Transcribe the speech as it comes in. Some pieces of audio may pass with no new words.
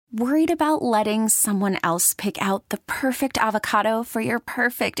Worried about letting someone else pick out the perfect avocado for your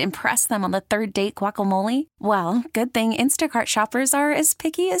perfect impress them on the third date guacamole? Well, good thing Instacart shoppers are as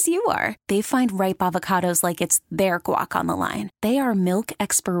picky as you are. They find ripe avocados like it's their guac on the line. They are milk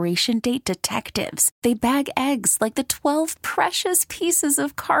expiration date detectives. They bag eggs like the 12 precious pieces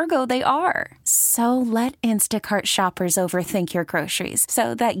of cargo they are. So let Instacart shoppers overthink your groceries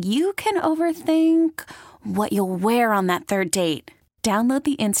so that you can overthink what you'll wear on that third date. Download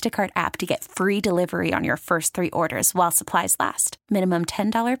the Instacart app to get free delivery on your first 3 orders while supplies last. Minimum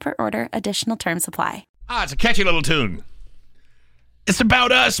 $10 per order. Additional terms apply. It's a catchy little tune. It's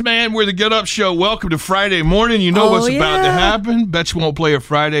about us, man. We're the Get Up Show. Welcome to Friday morning. You know what's about to happen. Bet You Won't Play It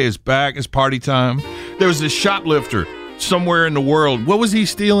Friday is back. It's party time. There was this shoplifter somewhere in the world. What was he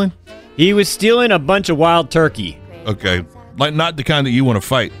stealing? He was stealing a bunch of wild turkey. Okay. Like not the kind that you want to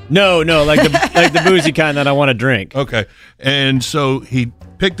fight. No, like the boozy kind that I want to drink. Okay. And so he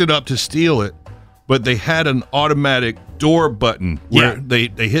picked it up to steal it, but they had an automatic door button where they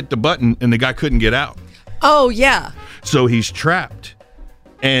hit the button and the guy couldn't get out. Oh, yeah. So he's trapped.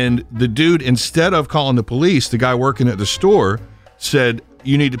 And the dude, instead of calling the police, the guy working at the store said,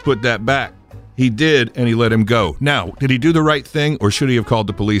 "You need to put that back." He did, and he let him go. Now, did he do the right thing, or should he have called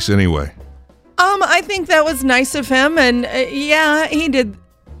the police anyway? I think that was nice of him, and yeah, he did.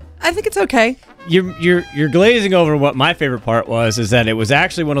 I think it's okay. You're glazing over what my favorite part was, is that it was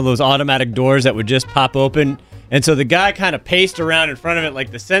actually one of those automatic doors that would just pop open, and so the guy kind of paced around in front of it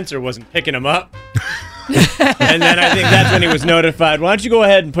like the sensor wasn't picking him up. And then I think that's when he was notified. Why don't you go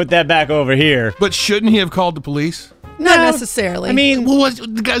ahead and put that back over here? But shouldn't he have called the police? Not necessarily. I mean, well,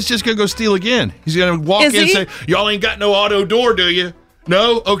 the guy's just going to go steal again. He's going to walk in and say, "Y'all ain't got no auto door, do you?"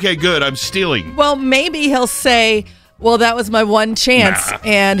 No? Okay, good. I'm stealing. Well, maybe he'll say, "Well, that was my one chance,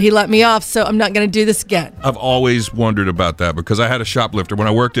 and he let me off, so I'm not going to do this again." I've always wondered about that because I had a shoplifter when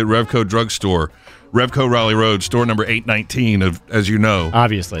I worked at Revco Drugstore, Revco Raleigh Road, store number 819, as you know.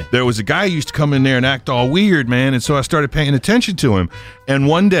 Obviously. There was a guy who used to come in there and act all weird, man, and so I started paying attention to him. And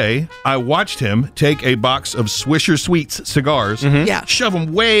one day, I watched him take a box of Swisher Sweets cigars, shove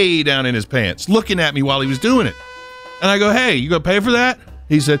them way down in his pants, looking at me while he was doing it. And I go, "Hey, you going to pay for that?"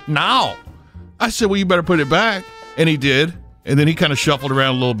 He said, "No." I said, "Well, you better put it back." And he did. And then he kind of shuffled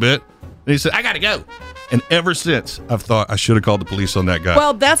around a little bit. And he said, "I got to go." And ever since, I've thought I should have called the police on that guy.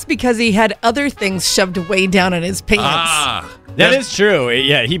 Well, that's because he had other things shoved way down in his pants. That is true.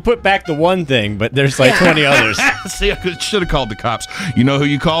 Yeah, he put back the one thing, but there's like 20 others. See, I should have called the cops. You know who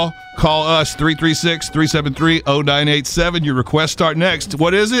you call? Call us, 336-373-0987. Your requests start next.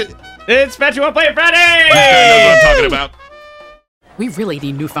 What is it? It's Bet You Won't Play It Friday! This guy knows what I'm talking about. We really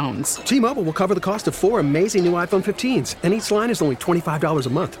need new phones. T-Mobile will cover the cost of 4 amazing new iPhone 15s, and each line is only $25 a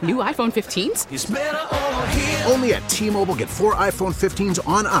month. New iPhone 15s? It's better over here. Only at T-Mobile, get 4 iPhone 15s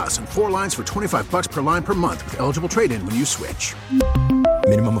on us and 4 lines for $25 per line per month with eligible trade-in when you switch.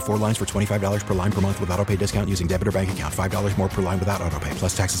 Minimum of 4 lines for $25 per line per month with autopay discount using debit or bank account. $5 more per line without autopay,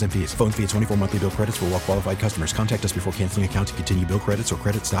 plus taxes and fees. Phone fee at 24 monthly bill credits for well-qualified customers. Contact us before canceling account to continue bill credits or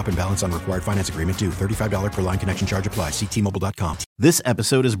credit stop and balance on required finance agreement due. $35 per line connection charge applies. See T-Mobile.com. This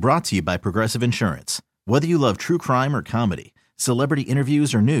episode is brought to you by Progressive Insurance. Whether you love true crime or comedy, celebrity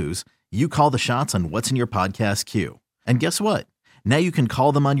interviews or news, you call the shots on what's in your podcast queue. And guess what? Now you can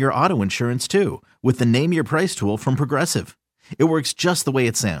call them on your auto insurance too with the Name Your Price tool from Progressive. It works just the way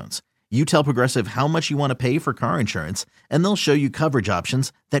it sounds. You tell Progressive how much you want to pay for car insurance, and they'll show you coverage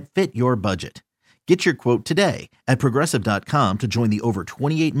options that fit your budget. Get your quote today at Progressive.com to join the over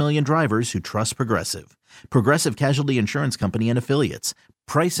 28 million drivers who trust Progressive. Progressive Casualty Insurance Company and Affiliates.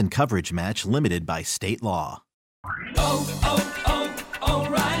 Price and coverage match limited by state law.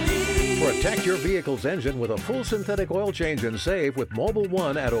 O'Reilly. Protect your vehicle's engine with a full synthetic oil change and save with Mobile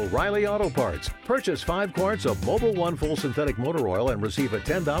One at O'Reilly Auto Parts. Purchase 5 quarts of Mobile One full synthetic motor oil and receive a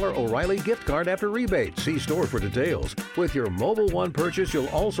 $10 O'Reilly gift card after rebate. See store for details. With your Mobile One purchase, you'll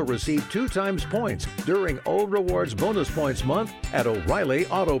also receive 2 times points during O Rewards Bonus Points Month at O'Reilly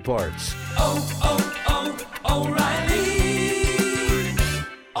Auto Parts. O'Reilly.